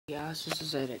Guys, this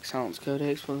is ZX Silence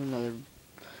Codex with another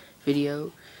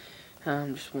video.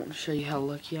 Just wanting to show you how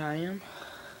lucky I am.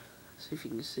 See if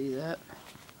you can see that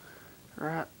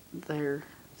right there.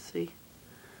 See,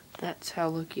 that's how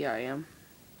lucky I am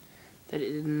that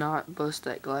it did not bust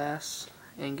that glass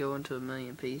and go into a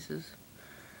million pieces.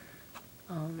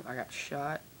 I got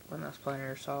shot when I was playing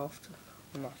airsoft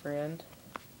with my friend.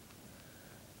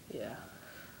 Yeah,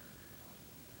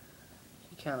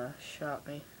 he kind of shot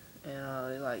me.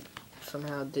 And it like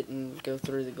somehow didn't go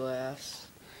through the glass.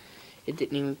 It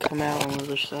didn't even come out on the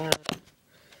other side.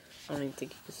 I don't even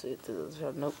think you can see it to the other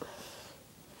side. Nope.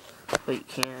 But you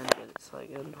can, but it's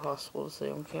like impossible to see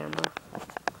on camera.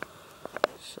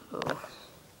 So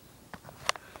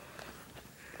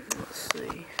let's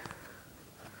see.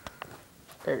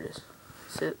 There it is.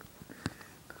 See it?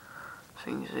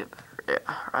 So you can see it better.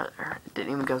 Yeah, right there. It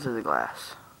didn't even go through the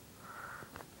glass.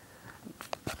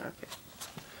 Okay.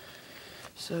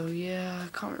 So yeah,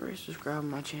 comment, rate, subscribe to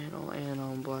my channel,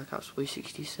 and Black Ops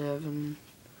V67,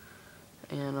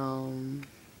 and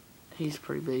he's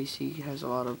pretty basic. He has a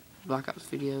lot of Black Ops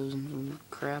videos and some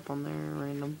crap on there,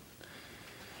 random.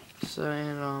 So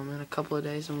and in a couple of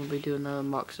days I'm gonna be doing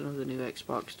an unboxing of the new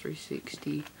Xbox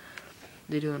 360.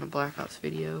 They're doing a Black Ops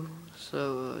video.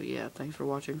 So yeah, thanks for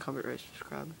watching. Comment, rate,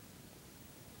 subscribe.